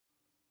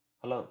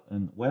Hello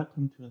and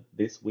welcome to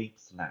this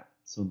week's lab.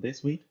 So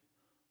this week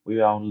we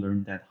will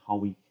learn that how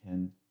we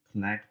can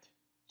collect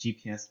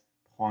GPS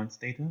points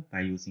data by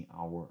using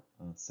our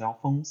cell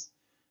phones,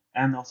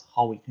 and also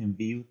how we can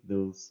view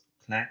those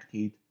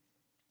collected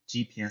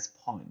GPS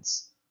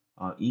points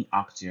in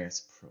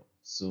ArcGIS Pro.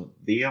 So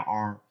there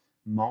are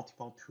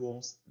multiple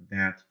tools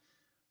that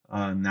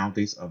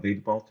nowadays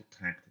available to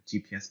collect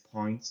GPS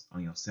points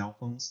on your cell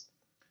phones.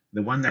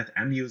 The one that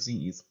I'm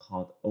using is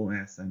called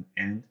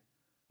OsmAnd,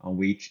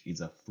 which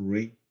is a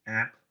free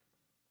app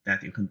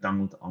that you can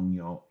download on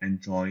your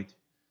Android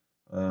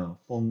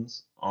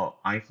phones or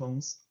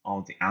iPhones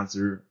or the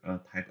other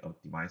type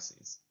of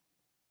devices.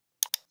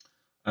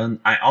 And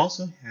I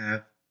also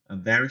have a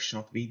very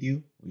short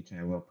video, which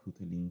I will put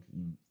a link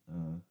in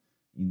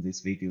this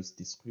video's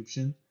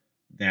description,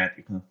 that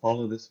you can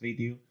follow this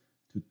video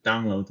to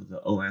download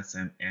the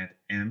OsmAnd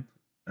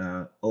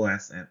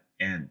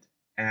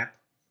app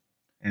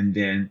and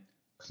then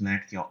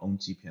collect your own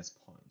GPS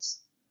points.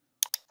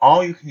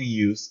 Or you can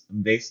use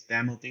this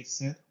demo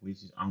dataset,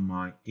 which is on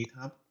my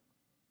GitHub.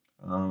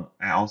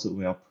 I also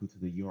will put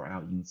the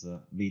URL in the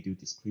video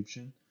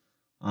description,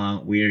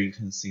 where you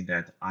can see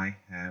that I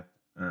have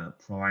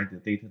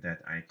provided data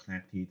that I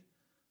collected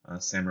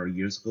several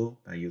years ago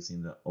by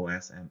using the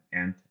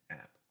OsmAnd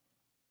app.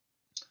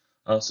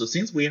 So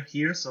since we are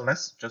here, so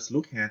let's just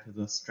look at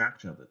the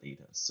structure of the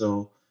data.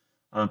 So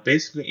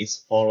basically, it's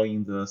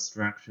following the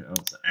structure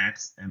of the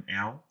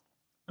XML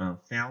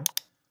file,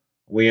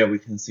 where we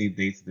can see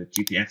this the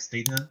GPX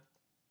data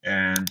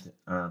and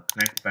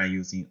collected by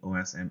using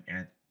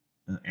OsmAnd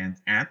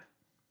app.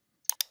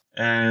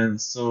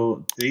 And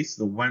so this is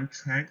the one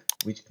track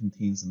which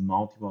contains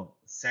multiple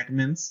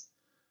segments,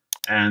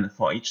 and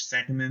for each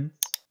segment,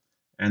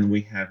 and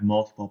we have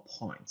multiple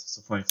points.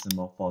 So for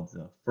example, for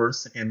the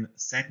first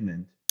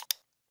segment,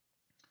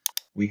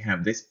 we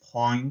have this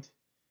point,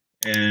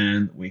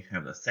 and we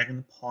have the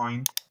second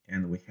point,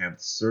 and we have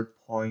the third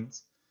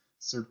point,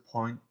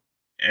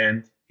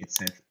 and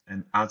etc.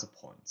 and other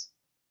points.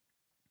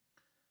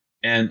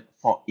 And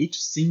for each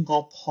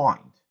single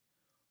point,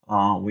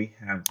 we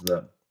have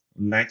the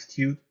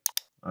latitude,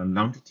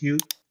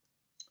 longitude.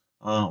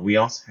 We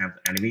also have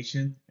the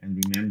elevation,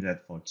 and remember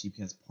that for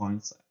GPS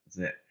points,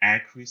 the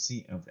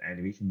accuracy of the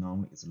elevation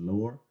normally is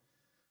lower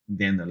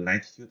than the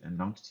latitude and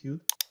longitude.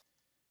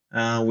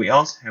 We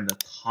also have the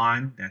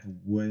time that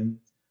when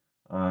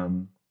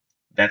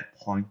that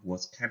point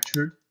was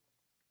captured,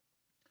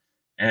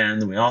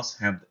 and we also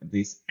have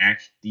this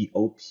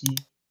HDOP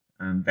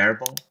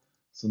variable.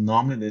 So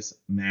normally this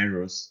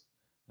measures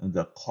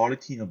the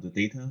quality of the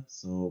data.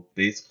 So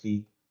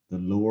basically, the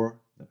lower,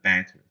 the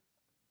better.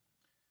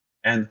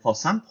 And for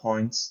some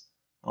points,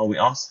 we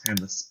also have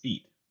the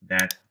speed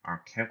that are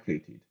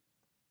calculated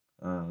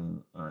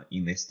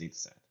in this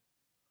dataset.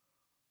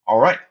 All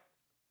right,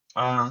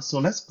 so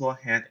let's go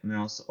ahead and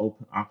also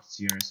open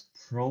ArcGIS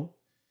Pro.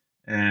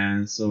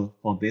 And so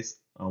for this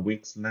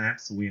week's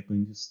labs, we are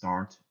going to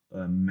start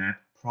a map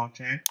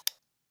project.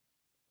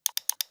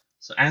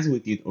 So as we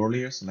did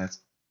earlier, so let's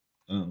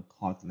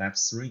call it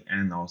Lab3,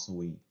 and also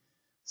we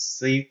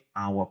save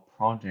our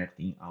project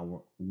in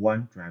our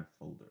OneDrive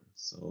folder.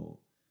 So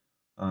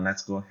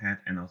let's go ahead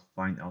and also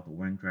find out the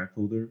OneDrive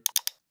folder,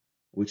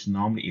 which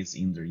normally is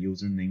in the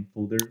username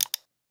folder.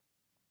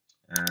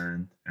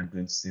 And I'm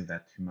going to save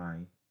that to my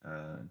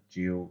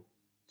Geo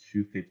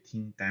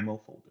 215 demo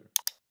folder.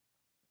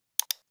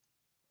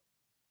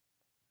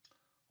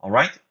 All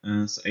right,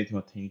 so it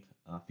will take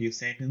a few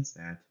seconds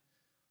to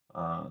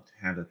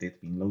have the data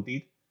being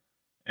loaded.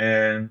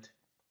 And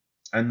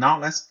now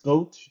let's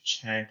go to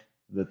check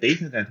the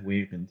data that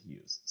we're going to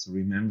use. So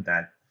remember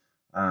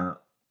that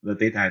the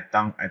data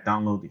I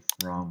downloaded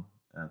from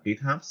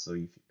GitHub. So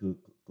if you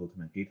go to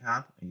my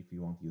GitHub, if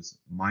you want to use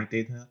my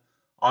data,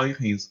 or you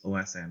can use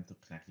OSM to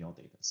collect your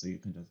data. So you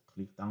can just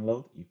click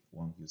download if you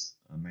want to use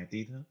my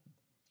data.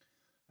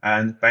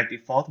 And by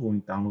default, when we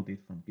download it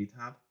from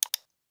GitHub,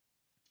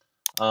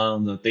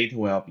 the data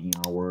will be in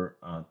our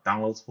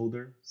downloads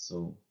folder.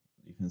 So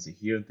you can see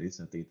here, this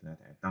is the data that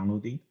I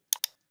downloaded.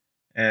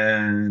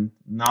 And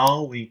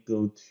now we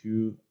go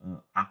to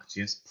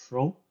ArcGIS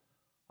Pro.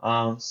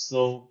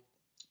 So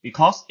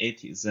because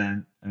it is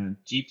a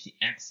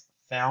GPX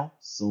file,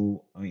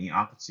 so in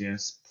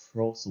ArcGIS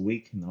Pro, so we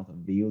cannot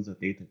view the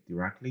data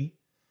directly.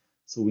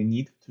 So we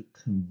need to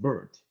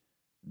convert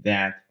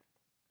that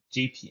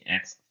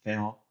GPX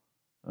file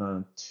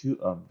to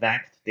a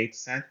vector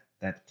dataset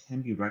that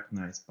can be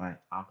recognized by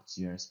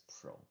ArcGIS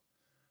Pro.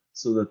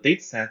 So the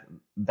dataset,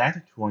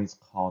 that tool is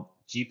called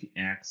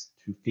GPX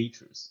To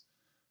Features.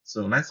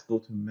 So let's go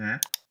to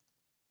map.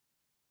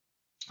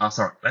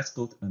 Let's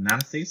go to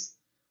analysis,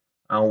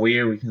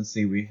 where we can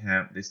see we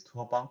have this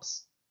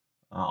toolbox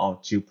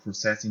of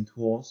geoprocessing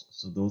tools.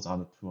 So those are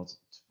the tools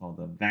for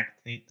the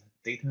vector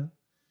data.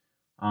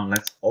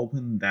 Let's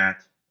open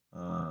that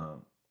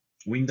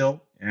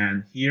window,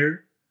 and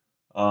here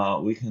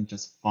we can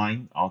just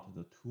find out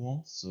the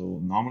tool. So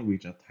normally we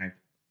just type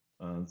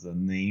the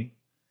name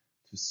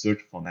to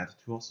search for that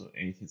tool. So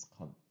it is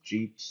called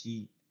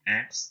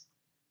GPX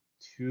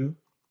To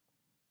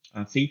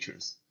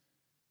Features.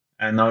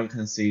 And now you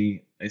can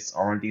see it's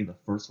already the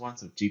first one,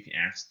 so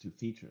GPX To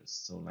Features.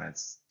 So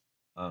let's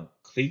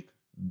click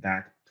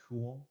that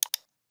tool.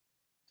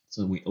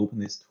 So we open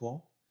this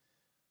tool,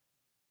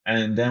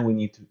 and then we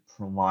need to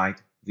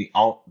provide the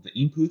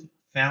input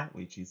file,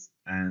 which is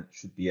and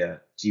should be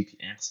a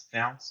GPX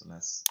file. So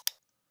let's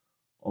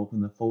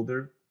open the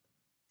folder,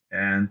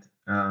 and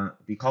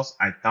because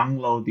I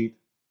downloaded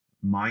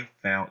my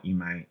file in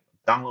my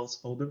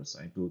downloads folder, so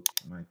I go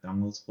to my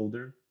downloads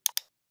folder.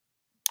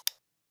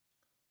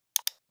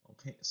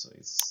 Okay, so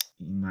it's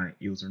in my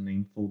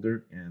username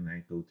folder, and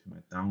I go to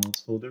my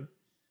downloads folder,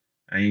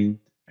 and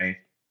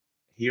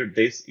here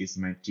this is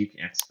my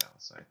GPX file.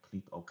 So I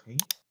click OK,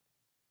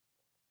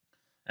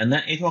 and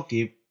then it will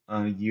give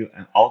you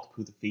an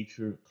output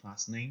feature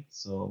class name.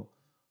 So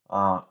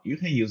you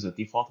can use a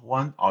default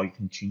one, or you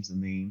can change the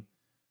name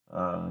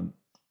to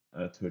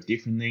a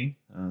different name.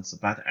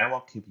 But I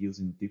will keep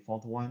using the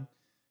default one,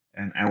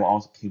 and I will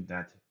also keep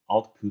that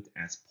output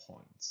as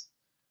points.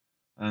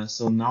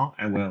 So now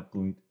I will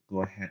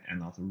go ahead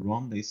and also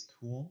run this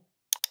tool.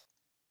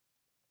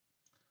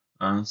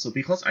 So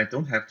because I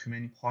don't have too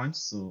many points,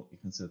 so you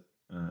can see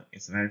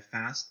it's very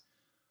fast.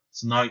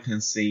 So now you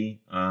can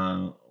see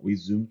we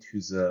zoom to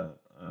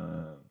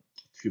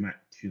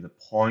the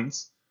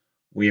points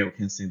where you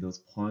can see those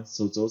points.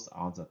 So those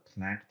are the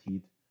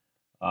collected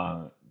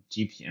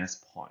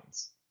GPS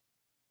points.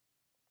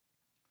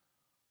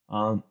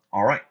 All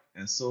right,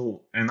 and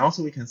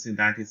also we can see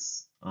that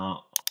it's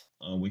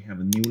we have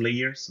a new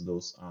layer. So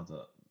those are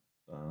the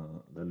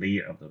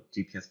layer of the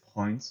GPS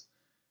points.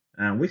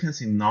 And we can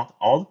see not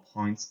all the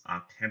points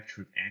are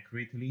captured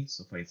accurately.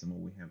 So for example,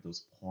 we have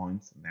those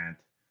points that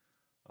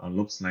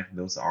looks like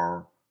those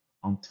are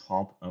on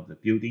top of the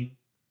building.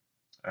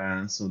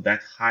 So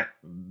that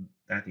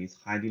is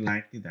highly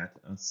likely that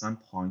some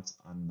points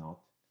are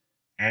not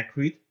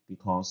accurate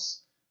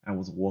because I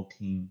was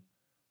walking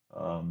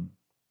around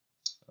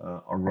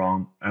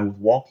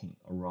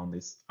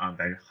this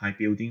very high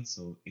building,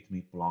 so it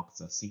may block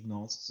the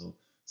signals. So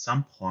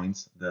some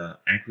points the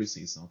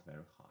accuracy is not very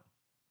high.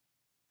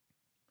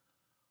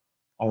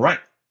 All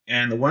right,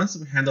 and once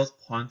we have those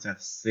points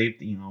that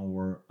saved in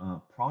our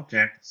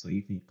project, so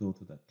if we go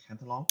to the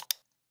catalog,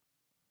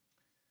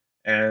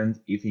 and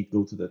if we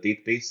go to the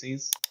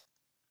databases,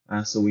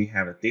 so we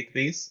have a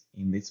database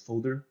in this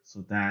folder.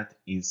 So that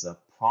is a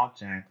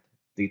project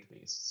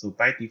database. So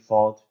by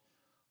default,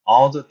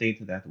 all the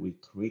data that we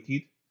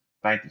created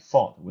by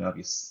default will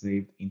be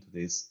saved into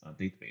this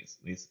database,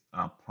 this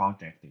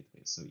project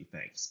database. So if I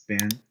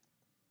expand,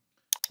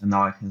 and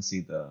now I can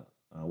see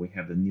we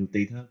have the new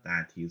data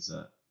that is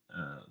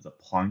the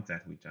point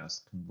that we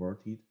just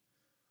converted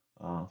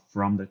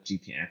from the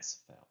GPX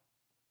file.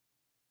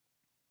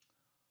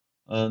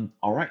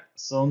 All right,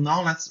 so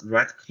now let's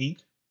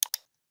right-click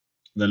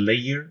the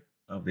layer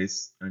of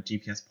this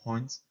GPS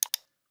points,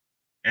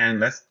 and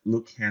let's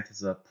look at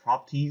the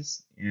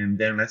properties, and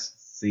then let's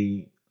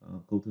see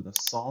go to the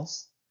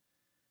source,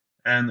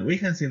 and we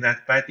can see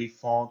that by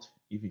default,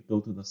 if we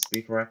go to the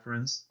speed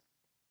reference,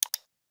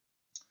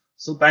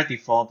 so by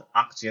default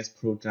ArcGIS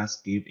Pro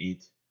just give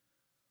it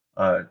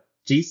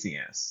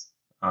GCS,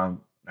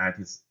 that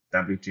is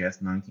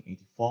WGS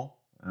 1984,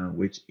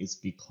 which is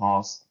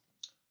because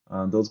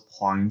those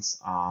points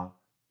are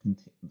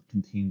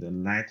contain the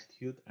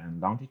latitude and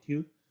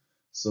longitude.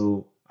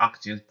 So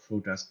ArcGIS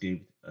Pro just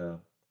gave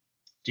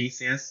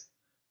GCS.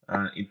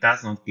 It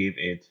does not give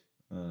it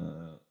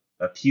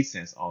a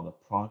PCS or the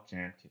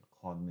project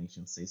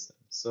coordination system.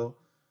 So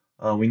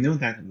we know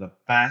that the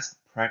best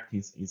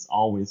practice is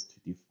always to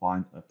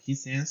define a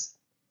PCS.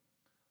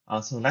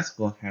 So let's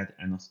go ahead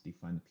and also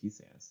define the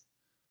PCS.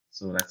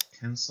 So let's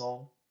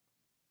cancel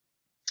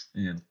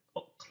and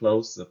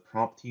close the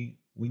property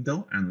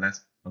window, and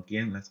let's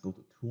go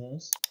to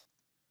tools.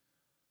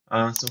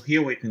 So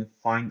here we can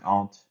find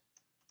out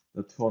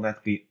the tool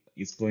that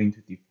is going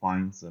to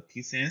define the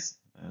PCS.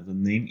 The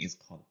name is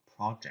called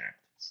project.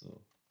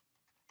 So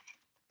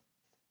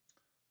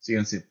you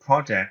can see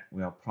project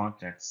will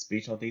project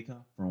spatial data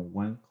from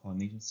one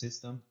coordination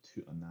system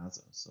to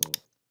another. So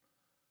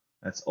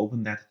let's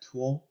open that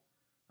tool.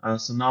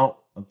 So now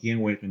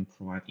again we can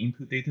provide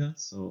input data.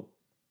 So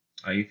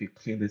if you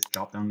click this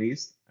drop-down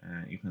list,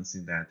 you can see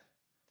that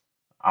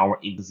our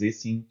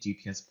existing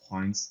GPS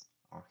points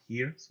are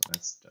here. So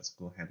let's just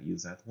go ahead and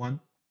use that one.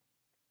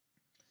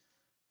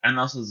 And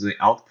also the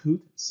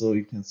output. So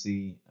you can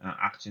see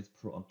ArcGIS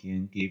Pro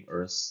again gave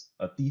us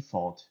a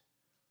default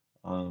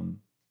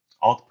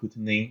output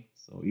name.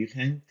 So you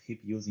can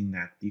keep using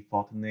that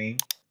default name.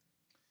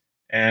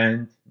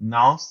 And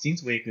now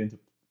since we're going to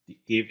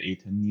give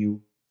it a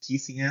new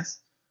PCS,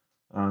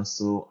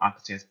 so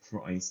ArcGIS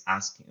Pro is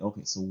asking,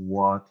 okay, so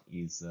what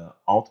is the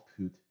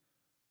output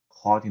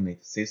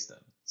coordinate system?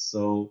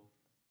 So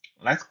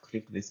let's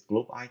click this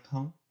globe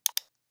icon,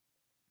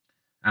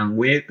 and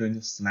we're going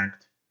to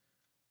select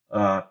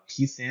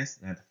PCS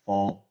that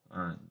for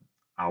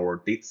our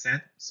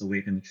dataset. So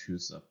we're going to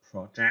choose a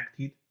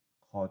projected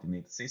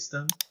coordinate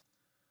system,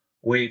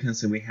 where you can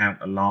see we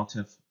have a lot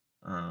of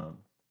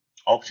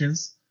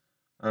options.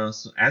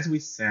 So as we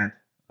said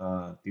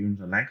during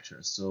the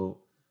lecture, so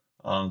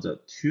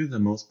the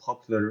most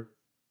popular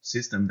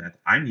system that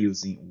I'm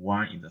using,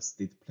 one is the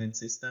state plane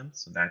system,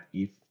 so that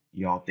if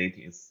your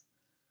data is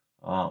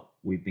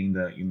within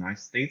the United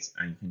States,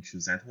 and you can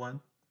choose that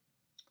one,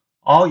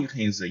 or you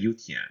can use the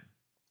UTM.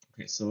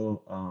 Okay,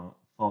 so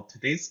for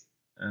today's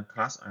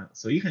class,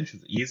 so you can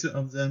choose either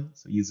of them,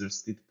 so either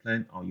state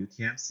plane or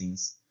UTM,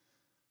 since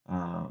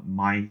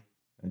my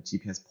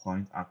GPS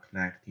points are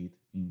collected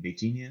in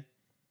Virginia,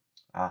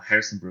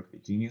 Harrisonburg,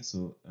 Virginia,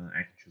 so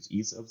I can choose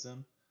either of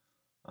them.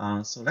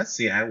 So let's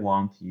say I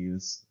want to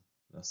use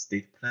the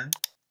state plane,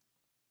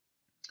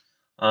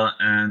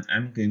 and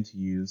I'm going to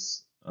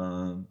use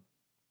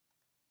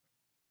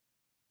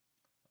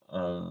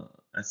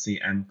let's say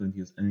I'm going to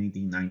use NAD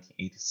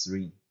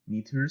 1983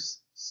 meters.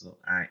 So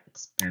I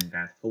expand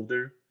that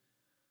folder,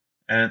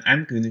 and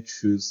I'm going to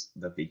choose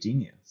the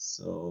Virginia.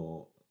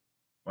 So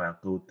I'll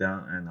go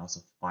down and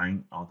also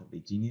find out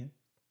Virginia,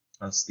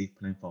 a state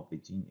plane for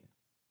Virginia.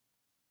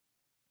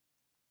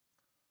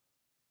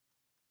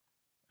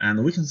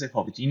 And we can say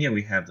for Virginia,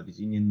 we have the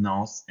Virginia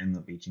North and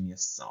the Virginia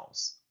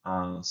South.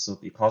 So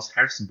because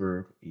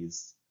Harrisonburg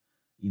is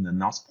in the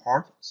north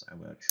part, so I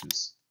will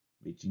choose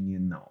Virginia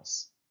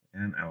North,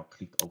 and I will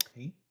click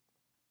OK.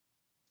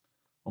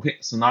 Okay,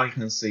 so now you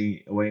can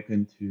see we're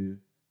going to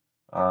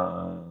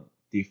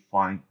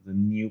define the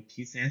new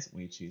PCS,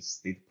 which is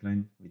state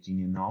plane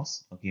Virginia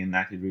North. Again,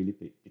 that is really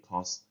big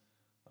because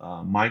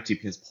my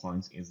GPS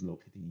point is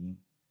located in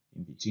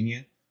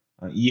Virginia.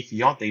 If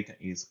your data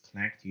is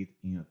collected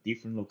in a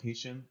different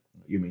location,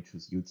 you may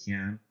choose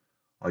UTM,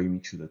 or you may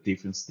choose a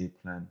different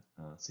state plane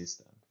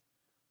system.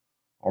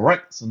 All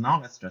right, so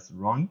now let's just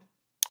run it.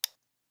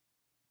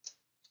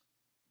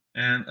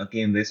 And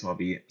again, this will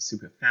be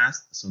super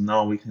fast. So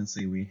now we can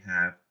see we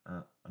have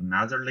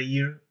another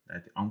layer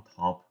that on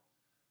top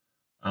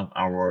of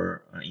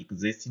our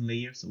existing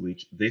layer, so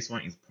which this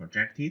one is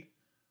projected.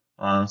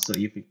 So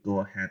if we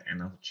go ahead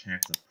and also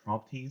check the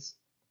properties,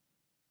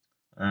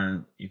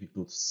 if we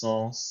go to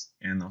source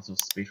and also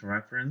spatial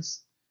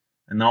reference,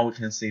 and now we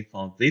can see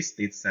for this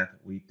dataset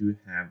we do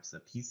have the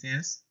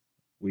PCS,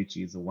 which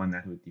is the one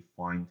that we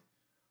defined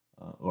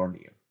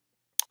earlier.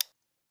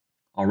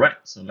 All right,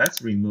 so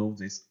let's remove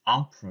this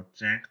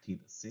unprojected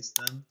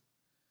system.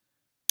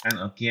 And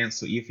again,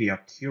 so if you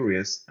are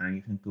curious,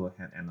 you can go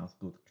ahead and also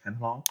go to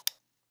catalog.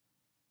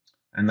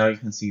 And now you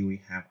can see we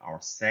have our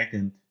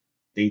second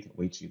data,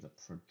 which is the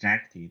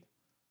projected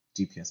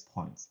GPS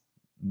points,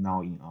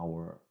 now in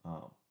our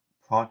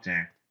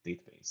project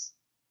database.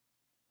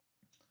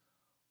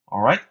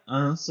 All right,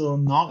 so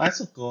now let's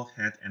go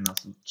ahead and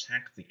also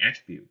check the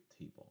attribute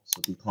table.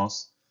 So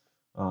because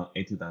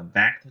it is a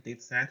vector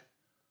dataset,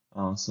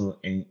 so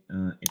it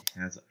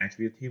has an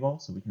attribute table.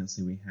 So we can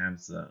see we have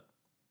the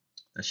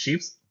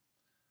shapes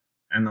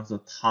and also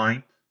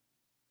type,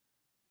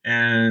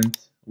 and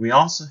we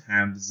also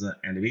have the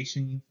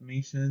elevation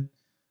information,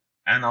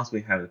 and also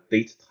we have the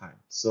date time.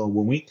 So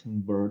when we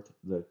convert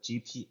the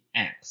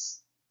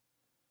GPX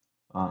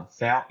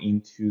file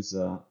into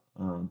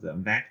the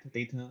vector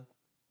data,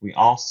 we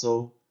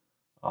also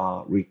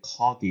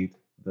recorded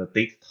the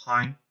date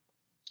time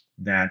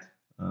that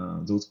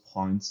those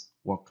points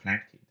were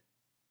collected.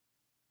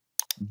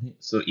 Okay.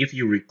 So if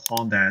you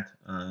recall that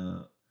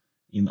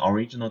in the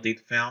original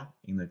data file,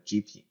 in the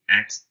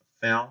GPX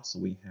file, so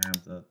we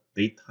have the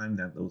date time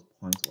that those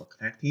points were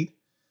collected.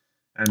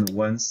 And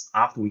once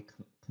after we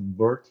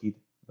converted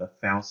the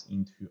files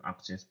into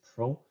ArcGIS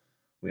Pro,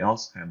 we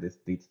also have this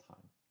date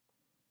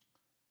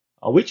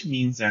time, which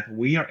means that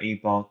we are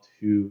able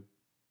to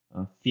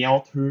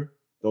filter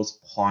those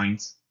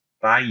points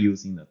by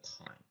using the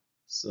time.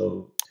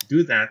 So to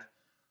do that,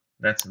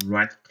 let's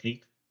right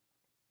click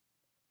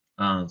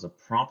the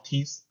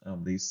properties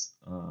of this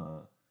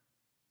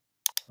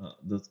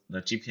the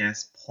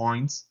GPS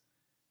points,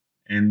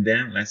 and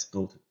then let's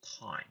go to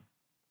time.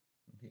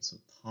 Okay, so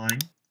time,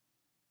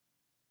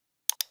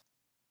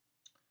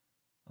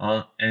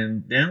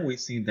 and then we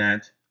see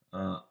that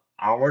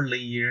our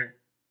layer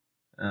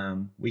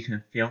we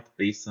can filter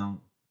based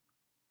on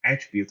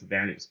attribute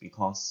values,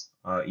 because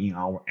in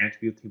our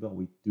attribute table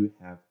we do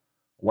have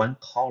one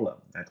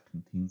column that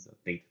contains the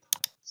date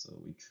time. So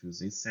we choose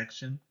this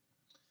section,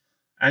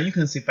 and you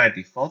can see by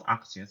default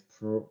ArcGIS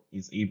Pro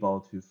is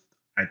able to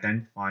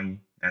identify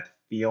that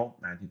field,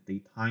 that is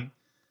date time,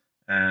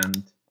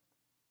 and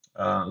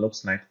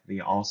looks like they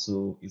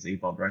also is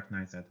able to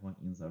recognize that one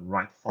in the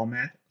right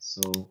format.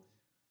 So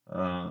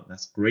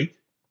that's great,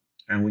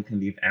 and we can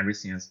leave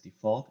everything as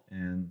default,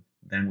 and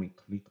then we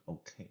click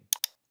OK.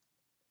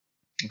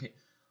 Okay,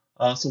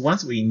 so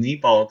once we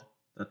enabled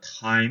the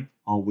time,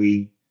 or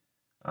we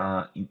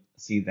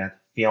see that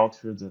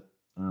filter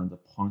the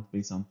point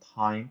based on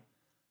time,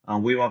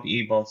 we will be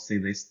able to see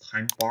this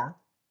time bar.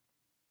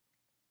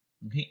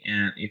 Okay,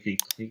 and if we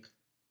click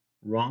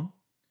run,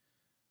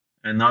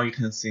 and now you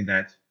can see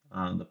that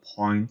the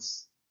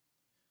points,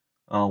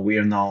 we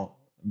are now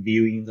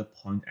viewing the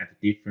point at a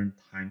different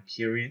time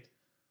period.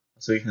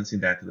 So you can see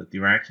that the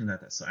direction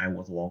that I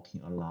was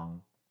walking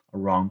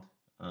around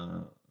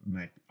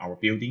our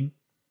building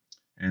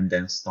and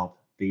then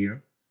stop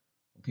there.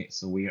 Okay,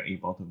 so we are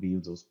able to view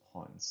those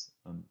points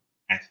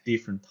at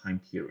different time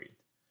period.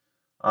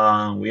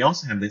 We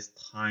also have this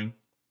time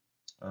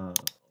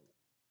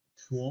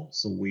tool,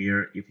 so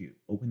where if you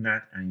open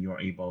that and you're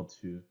able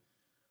to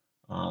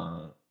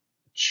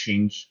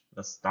change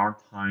the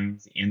start time,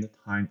 the end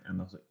time,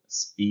 and also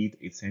speed,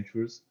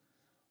 etc.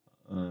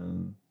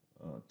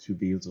 To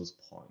view those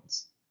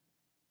points.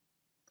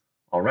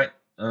 All right.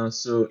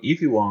 So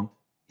if you want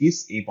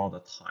disable the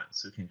time,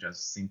 so you can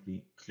just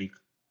simply click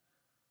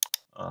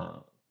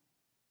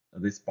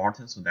this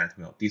button, so that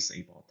will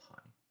disable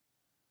time.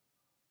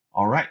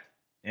 All right.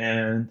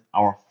 And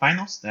our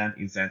final step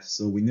is that,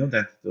 so we know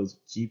that those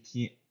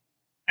GPS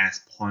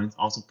points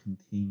also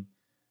contain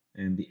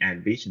the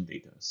elevation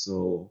data.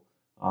 So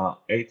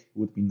it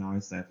would be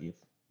nice that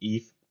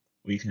if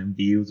we can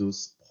view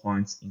those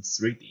points in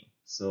 3D.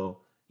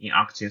 So in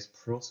ArcGIS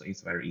Pro, so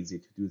it's very easy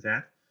to do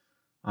that.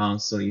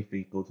 So if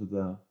we go to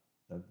the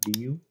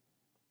view,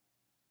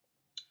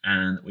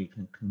 and we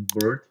can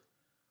convert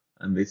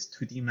this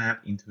 2D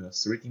map into a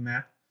 3D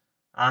map.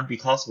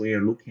 Because we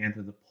are looking at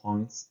the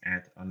points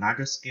at a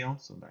larger scale,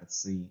 so let's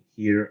see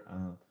here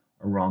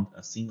around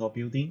a single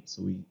building,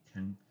 so we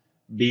can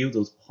view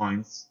those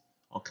points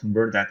or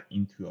convert that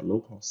into a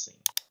local scene.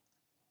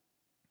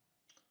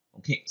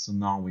 Okay, so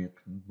now we are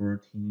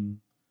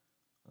converting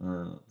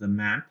the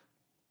map.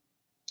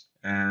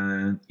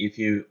 And if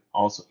you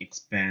also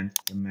expand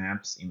the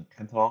maps in the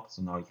catalog,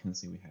 so now you can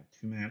see we have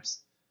two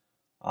maps.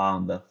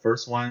 The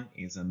first one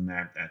is a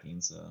map that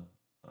is a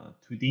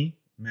 2D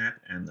map,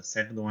 and the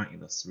second one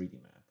is a 3D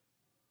map.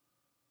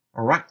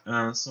 All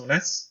right, so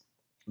let's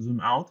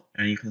zoom out,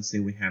 and you can see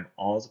we have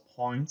all the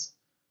points.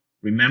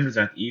 Remember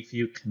that if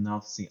you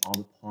cannot see all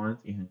the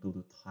points, you can go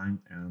to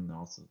time and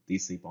also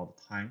disable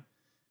the time.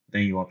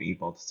 Then you will be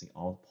able to see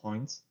all the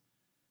points.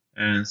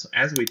 And so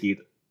as we did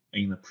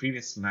in the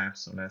previous lab,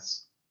 so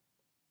let's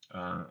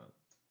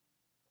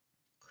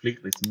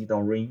click this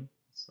middle ring,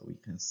 so we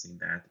can see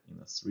that in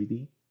the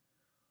 3D.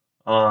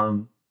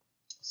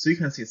 So you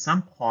can see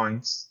some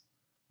points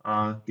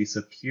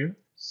disappear.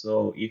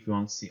 So if you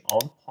want to see all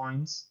the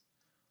points,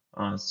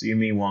 so you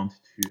may want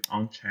to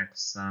uncheck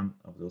some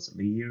of those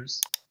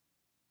layers.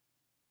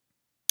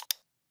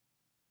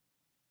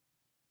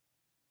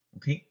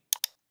 Okay,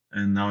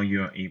 and now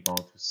you are able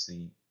to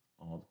see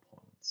all the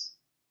points.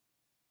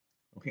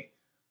 Okay,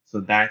 so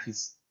that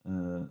is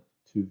to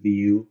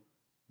view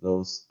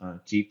those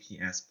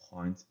GPS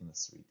points in the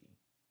 3D.